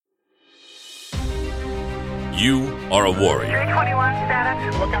You are a warrior. 321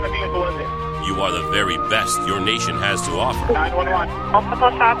 status. What kind of vehicle is it? You are the very best your nation has to offer. 911. Multiple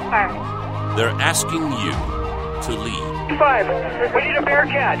shots fired. They're asking you to lead. 5. We need a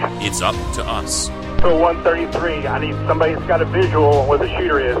Bearcat. It's up to us. So 133. I need somebody that's got a visual on where the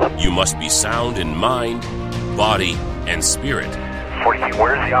shooter is. You must be sound in mind, body, and spirit. 42,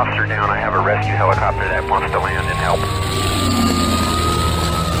 where's the officer down? I have a rescue helicopter that wants to land and help.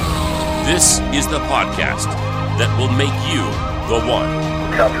 This is the podcast that will make you the one.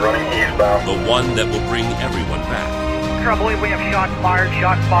 Copy, running eastbound. The one that will bring everyone back. I believe we have shots fired.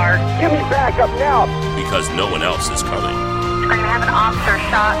 Give me backup now. Because no one else is coming. We're going to have an officer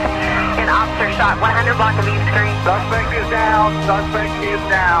shot. 100 block of East Street. Suspect is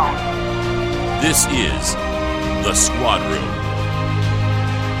down. This is The Squad Room.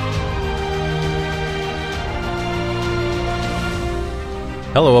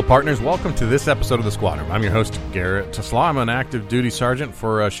 Hello, partners. Welcome to this episode of The Squad Room. I'm your host, Garrett Tesla. I'm an active duty sergeant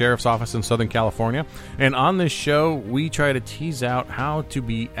for a sheriff's office in Southern California. And on this show, we try to tease out how to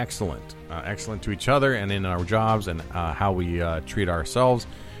be excellent to each other and in our jobs, and how we treat ourselves,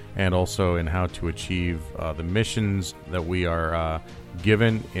 and also in how to achieve the missions that we are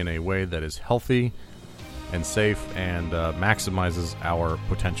given in a way that is healthy and safe and maximizes our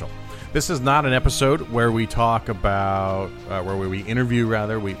potential. This is not an episode where we talk about, where we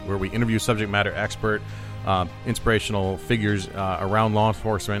interview subject matter expert, inspirational figures around law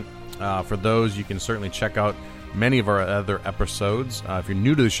enforcement. For those, you can certainly check out many of our other episodes. If you're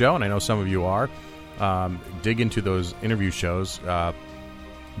new to the show, and I know some of you are, dig into those interview shows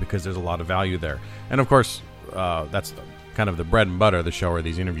because there's a lot of value there. And of course, that's kind of the bread and butter of the show are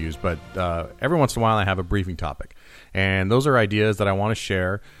these interviews. But every once in a while, I have a briefing topic. And those are ideas that I want to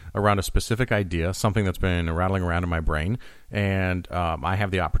share around a specific idea, something that's been rattling around in my brain. And I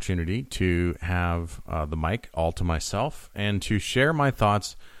have the opportunity to have the mic all to myself and to share my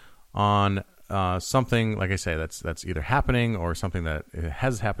thoughts on something, like I say, that's either happening or something that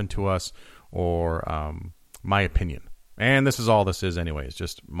has happened to us, or my opinion. And this is all this is anyway. It's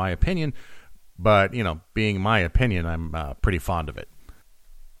just my opinion. But, being my opinion, I'm pretty fond of it.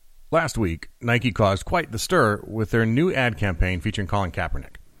 Last week, Nike caused quite the stir with their new ad campaign featuring Colin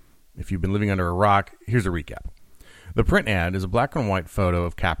Kaepernick. If you've been living under a rock, here's a recap. The print ad is a black and white photo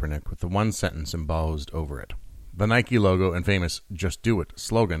of Kaepernick with the one sentence embossed over it. The Nike logo and famous "Just Do It"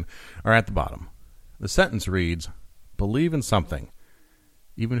 slogan are at the bottom. The sentence reads, "Believe in something,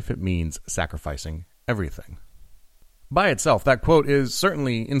 even if it means sacrificing everything." By itself, that quote is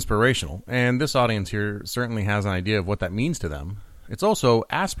certainly inspirational, and this audience here certainly has an idea of what that means to them. It's also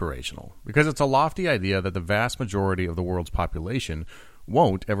aspirational, because it's a lofty idea that the vast majority of the world's population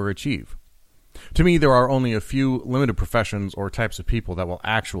won't ever achieve. To me, there are only a few limited professions or types of people that will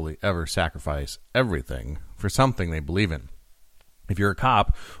actually ever sacrifice everything for something they believe in. If you're a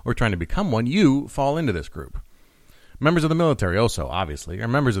cop or trying to become one, you fall into this group. Members of the military also, obviously, are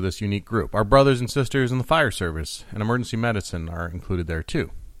members of this unique group. Our brothers and sisters in the fire service and emergency medicine are included there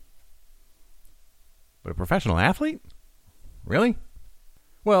too. But a professional athlete? Really?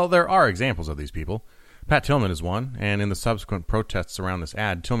 Well, there are examples of these people. Pat Tillman is one, and in the subsequent protests around this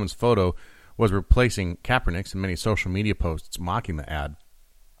ad, Tillman's photo was replacing Kaepernick's in many social media posts mocking the ad.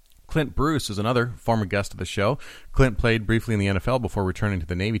 Clint Bruce is another former guest of the show. Clint played briefly in the NFL before returning to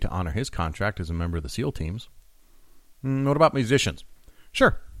the Navy to honor his contract as a member of the SEAL teams. What about musicians?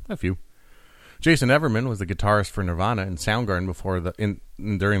 Sure, a few. Jason Everman was the guitarist for Nirvana and Soundgarden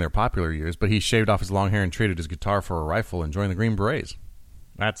during their popular years, but he shaved off his long hair and traded his guitar for a rifle and joined the Green Berets.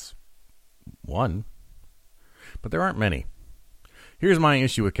 That's one. But there aren't many. Here's my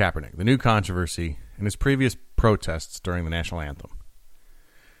issue with Kaepernick, the new controversy, and his previous protests during the national anthem.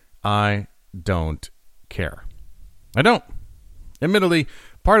 I don't care. I don't. Admittedly,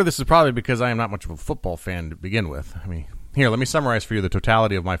 part of this is probably because I am not much of a football fan to begin with. Here, let me summarize for you the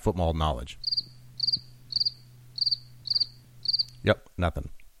totality of my football knowledge. Yep,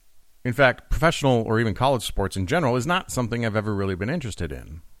 nothing. In fact, professional or even college sports in general is not something I've ever really been interested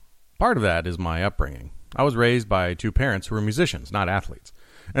in. Part of that is my upbringing. I was raised by two parents who were musicians, not athletes.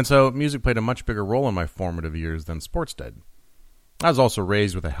 And so music played a much bigger role in my formative years than sports did. I was also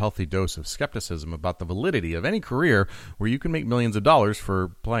raised with a healthy dose of skepticism about the validity of any career where you can make millions of dollars for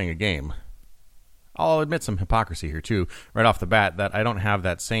playing a game. I'll admit some hypocrisy here, too, right off the bat, that I don't have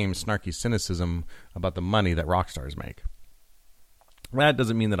that same snarky cynicism about the money that rock stars make. That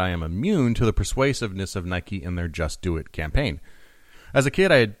doesn't mean that I am immune to the persuasiveness of Nike and their Just Do It campaign. As a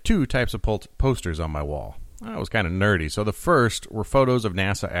kid, I had two types of posters on my wall. I was kind of nerdy, so the first were photos of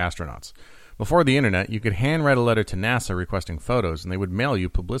NASA astronauts. Before the internet, you could handwrite a letter to NASA requesting photos, and they would mail you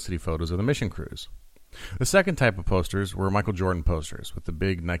publicity photos of the mission crews. The second type of posters were Michael Jordan posters with the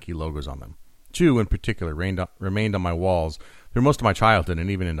big Nike logos on them. 2 in particular remained on my walls through most of my childhood and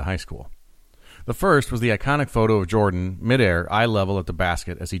even into high school. The first was the iconic photo of Jordan midair, eye level at the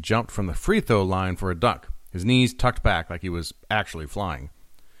basket as he jumped from the free throw line for a dunk, his knees tucked back like he was actually flying.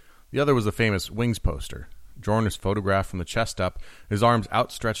 The other was the famous Wings poster. Jordan is photographed from the chest up, his arms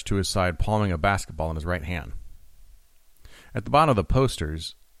outstretched to his side, palming a basketball in his right hand. At the bottom of the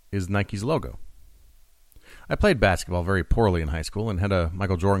posters is Nike's logo. I played basketball very poorly in high school and had a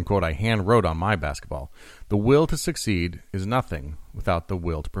Michael Jordan quote I hand wrote on my basketball. The will to succeed is nothing without the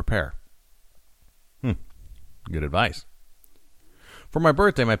will to prepare. Good advice. For my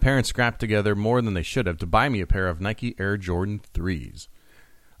birthday, my parents scrapped together more than they should have to buy me a pair of Nike Air Jordan 3s.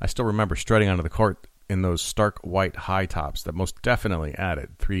 I still remember strutting onto the court in those stark white high tops that most definitely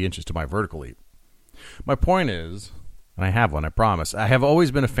added 3 inches to my vertical leap. My point is, and I have one, I promise, I have always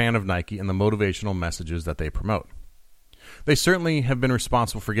been a fan of Nike and the motivational messages that they promote. They certainly have been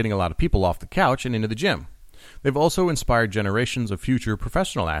responsible for getting a lot of people off the couch and into the gym. They've also inspired generations of future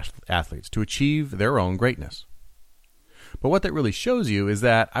professional athletes to achieve their own greatness. But what that really shows you is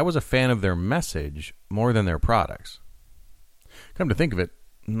that I was a fan of their message more than their products. Come to think of it,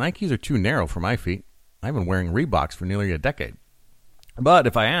 Nikes are too narrow for my feet. I've been wearing Reeboks for nearly a decade. But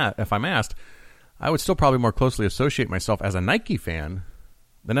if I'm asked, I would still probably more closely associate myself as a Nike fan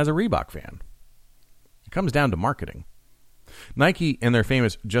than as a Reebok fan. It comes down to marketing. Nike and their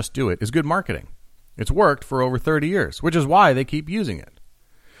famous Just Do It is good marketing. It's worked for over 30 years, which is why they keep using it.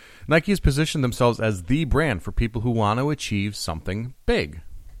 Nike has positioned themselves as the brand for people who want to achieve something big.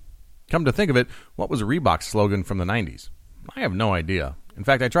 Come to think of it, what was Reebok's slogan from the 90s? I have no idea. In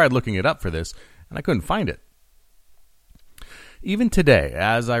fact, I tried looking it up for this, and I couldn't find it. Even today,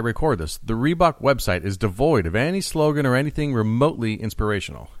 as I record this, the Reebok website is devoid of any slogan or anything remotely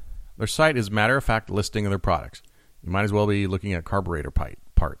inspirational. Their site is matter-of-fact listing of their products. You might as well be looking at carburetor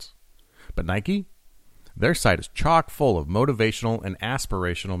parts. But Nike? Their site is chock full of motivational and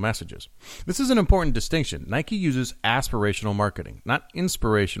aspirational messages. This is an important distinction. Nike uses aspirational marketing, not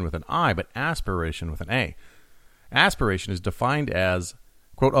inspiration with an I, but aspiration with an A. Aspiration is defined as,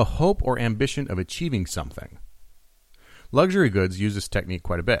 quote, a hope or ambition of achieving something. Luxury goods use this technique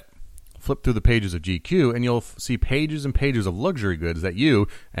quite a bit. Flip through the pages of GQ and you'll see pages and pages of luxury goods that you,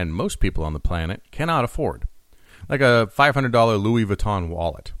 and most people on the planet, cannot afford. Like a $500 Louis Vuitton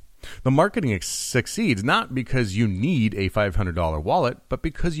wallet. The marketing succeeds not because you need a $500 wallet, but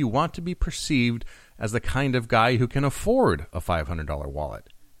because you want to be perceived as the kind of guy who can afford a $500 wallet,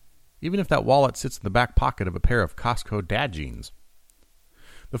 even if that wallet sits in the back pocket of a pair of Costco dad jeans.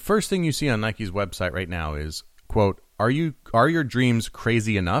 The first thing you see on Nike's website right now is, quote, are your dreams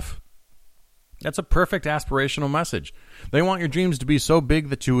crazy enough? That's a perfect aspirational message. They want your dreams to be so big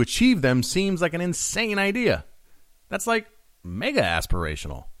that to achieve them seems like an insane idea. That's like mega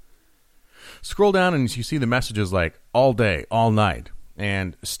aspirational. Scroll down and you see the messages like all day, all night,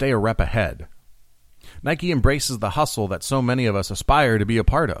 and stay a rep ahead. Nike embraces the hustle that so many of us aspire to be a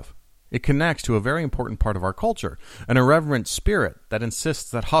part of. It connects to a very important part of our culture, an irreverent spirit that insists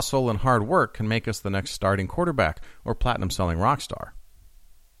that hustle and hard work can make us the next starting quarterback or platinum-selling rock star.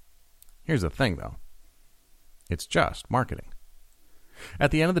 Here's the thing, though. It's just marketing.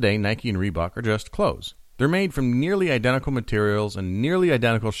 At the end of the day, Nike and Reebok are just clothes. They're made from nearly identical materials and nearly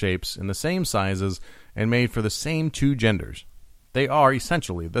identical shapes in the same sizes and made for the same 2 genders. They are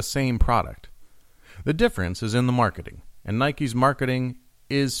essentially the same product. The difference is in the marketing, and Nike's marketing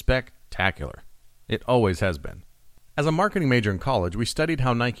is spectacular. It always has been. As a marketing major in college, we studied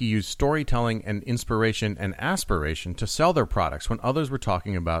how Nike used storytelling and inspiration and aspiration to sell their products when others were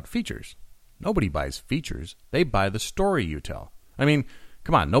talking about features. Nobody buys features. They buy the story you tell. I mean,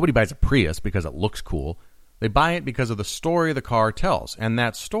 come on, nobody buys a Prius because it looks cool. They buy it because of the story the car tells, and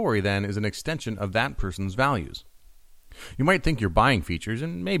that story then is an extension of that person's values. You might think you're buying features,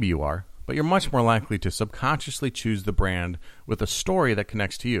 and maybe you are, but you're much more likely to subconsciously choose the brand with a story that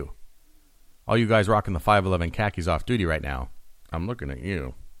connects to you. All you guys rocking the 511 khakis off duty right now, I'm looking at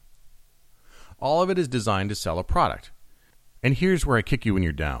you. All of it is designed to sell a product. And here's where I kick you when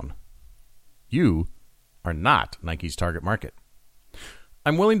you're down. You are not Nike's target market.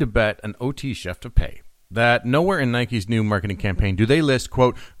 I'm willing to bet an OT chef to pay that nowhere in Nike's new marketing campaign do they list,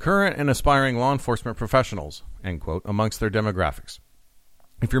 quote, current and aspiring law enforcement professionals, end quote, amongst their demographics.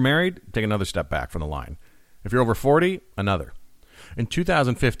 If you're married, take another step back from the line. If you're over 40, another. In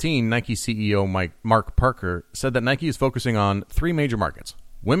 2015, Nike CEO Mark Parker said that Nike is focusing on 3 major markets: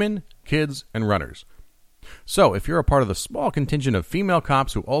 women, kids, and runners. So if you're a part of the small contingent of female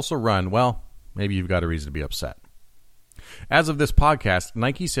cops who also run, well, maybe you've got a reason to be upset. As of this podcast,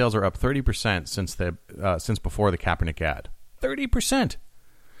 Nike sales are up 30% since before the Kaepernick ad. 30%!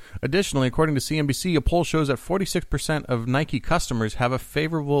 Additionally, according to CNBC, a poll shows that 46% of Nike customers have a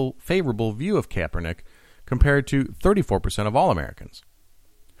favorable view of Kaepernick compared to 34% of all Americans.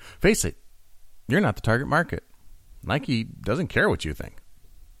 Face it, you're not the target market. Nike doesn't care what you think.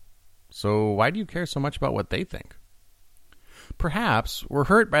 So why do you care so much about what they think? Perhaps we're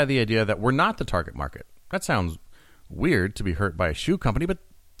hurt by the idea that we're not the target market. That sounds weird to be hurt by a shoe company, but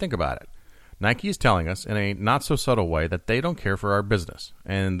think about it. Nike is telling us in a not-so-subtle way that they don't care for our business,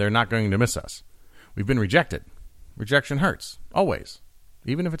 and they're not going to miss us. We've been rejected. Rejection hurts, always,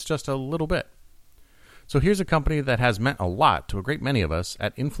 even if it's just a little bit. So here's a company that has meant a lot to a great many of us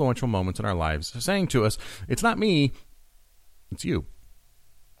at influential moments in our lives, saying to us, it's not me, it's you.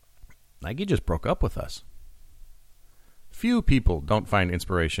 Nike just broke up with us. Few people don't find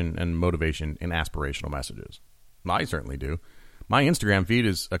inspiration and motivation in aspirational messages. I certainly do. My Instagram feed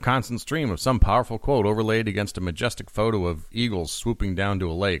is a constant stream of some powerful quote overlaid against a majestic photo of eagles swooping down to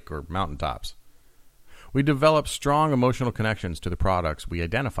a lake or mountaintops. We develop strong emotional connections to the products we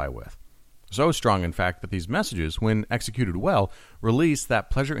identify with. So strong, in fact, that these messages, when executed well, release that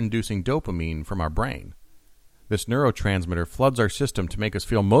pleasure-inducing dopamine from our brain. This neurotransmitter floods our system to make us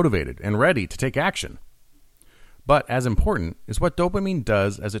feel motivated and ready to take action. But as important is what dopamine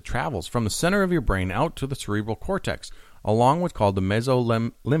does as it travels from the center of your brain out to the cerebral cortex, along what's called the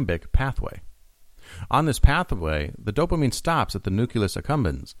mesolimbic pathway. On this pathway, the dopamine stops at the nucleus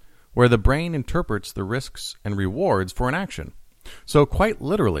accumbens, where the brain interprets the risks and rewards for an action. So quite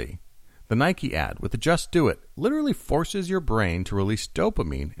literally, the Nike ad with the Just Do It literally forces your brain to release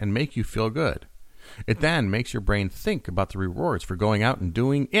dopamine and make you feel good. It then makes your brain think about the rewards for going out and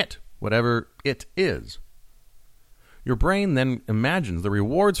doing it, whatever it is. Your brain then imagines the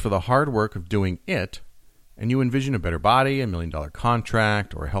rewards for the hard work of doing it, and you envision a better body, $1 million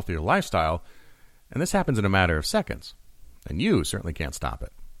contract, or a healthier lifestyle, and this happens in a matter of seconds, and you certainly can't stop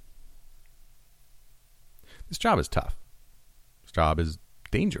it. This job is tough. This job is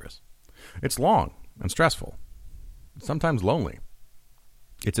dangerous. It's long and stressful. It's sometimes lonely.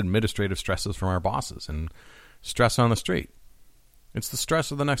 It's administrative stresses from our bosses and stress on the street. It's the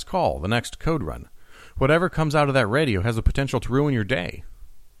stress of the next call, the next code run. Whatever comes out of that radio has the potential to ruin your day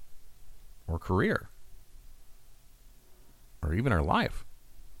or career or even our life.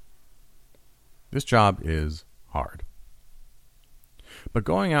 This job is hard. But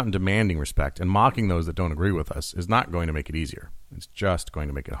going out and demanding respect and mocking those that don't agree with us is not going to make it easier. It's just going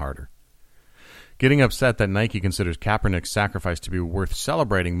to make it harder. Getting upset that Nike considers Kaepernick's sacrifice to be worth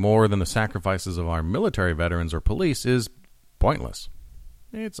celebrating more than the sacrifices of our military veterans or police is pointless.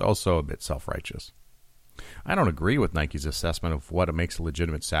 It's also a bit self-righteous. I don't agree with Nike's assessment of what makes a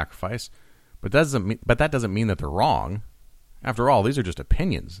legitimate sacrifice, but that doesn't mean that they're wrong. After all, these are just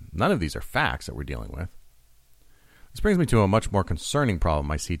opinions. None of these are facts that we're dealing with. This brings me to a much more concerning problem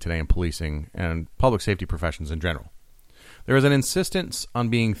I see today in policing and public safety professions in general. There is an insistence on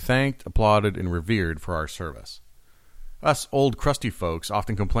being thanked, applauded, and revered for our service. Us old crusty folks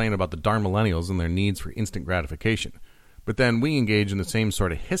often complain about the darn millennials and their needs for instant gratification, but then we engage in the same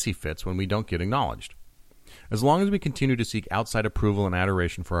sort of hissy fits when we don't get acknowledged. As long as we continue to seek outside approval and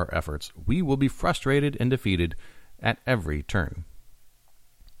adoration for our efforts, we will be frustrated and defeated at every turn.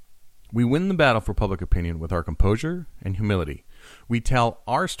 We win the battle for public opinion with our composure and humility. We tell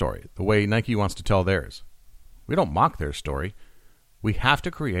our story the way Nike wants to tell theirs. We don't mock their story. We have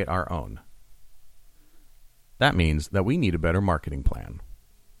to create our own. That means that we need a better marketing plan.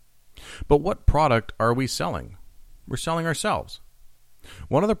 But what product are we selling? We're selling ourselves.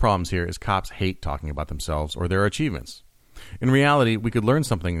 One of the problems here is cops hate talking about themselves or their achievements. In reality, we could learn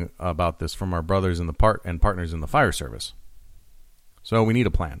something about this from our brothers and partners in the fire service. So we need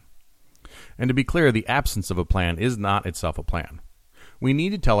a plan. And to be clear, the absence of a plan is not itself a plan. We need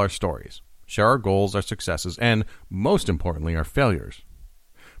to tell our stories, share our goals, our successes, and, most importantly, our failures.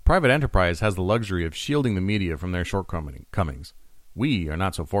 Private enterprise has the luxury of shielding the media from their shortcomings. We are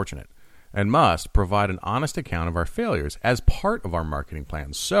not so fortunate, and must provide an honest account of our failures as part of our marketing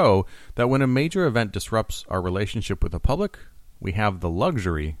plan so that when a major event disrupts our relationship with the public, we have the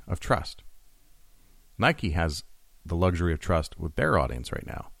luxury of trust. Nike has the luxury of trust with their audience right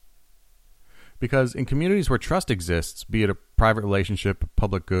now. Because in communities where trust exists, be it a private relationship, a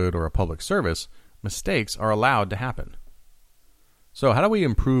public good, or a public service, mistakes are allowed to happen. So how do we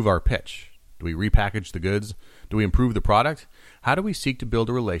improve our pitch? Do we repackage the goods? Do we improve the product? How do we seek to build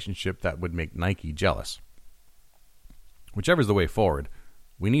a relationship that would make Nike jealous? Whichever is the way forward,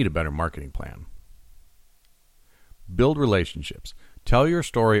 we need a better marketing plan. Build relationships. Tell your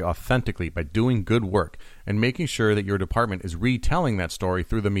story authentically by doing good work and making sure that your department is retelling that story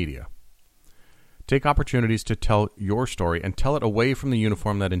through the media. Take opportunities to tell your story and tell it away from the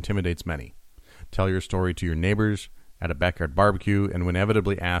uniform that intimidates many. Tell your story to your neighbors, at a backyard barbecue, and when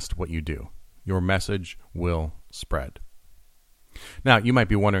inevitably asked what you do. Your message will spread. Now, you might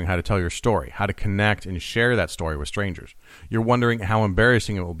be wondering how to tell your story, how to connect and share that story with strangers. You're wondering how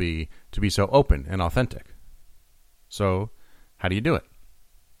embarrassing it will be to be so open and authentic. So, how do you do it?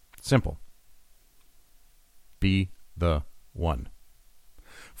 Simple. Be the one.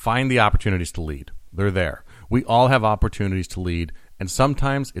 Find the opportunities to lead. They're there. We all have opportunities to lead, and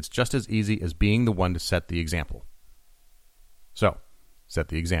sometimes it's just as easy as being the one to set the example. So, set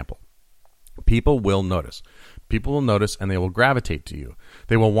the example. People will notice. People will notice and they will gravitate to you.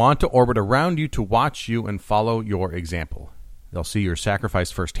 They will want to orbit around you to watch you and follow your example. They'll see your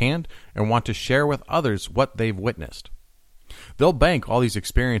sacrifice firsthand and want to share with others what they've witnessed. They'll bank all these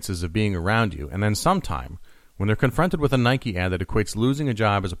experiences of being around you, and then sometime, when they're confronted with a Nike ad that equates losing a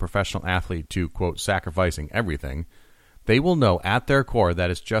job as a professional athlete to, quote, sacrificing everything, they will know at their core that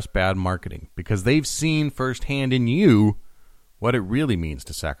it's just bad marketing because they've seen firsthand in you what it really means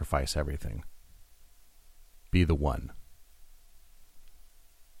to sacrifice everything. Be the one.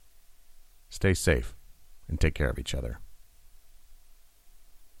 Stay safe and take care of each other.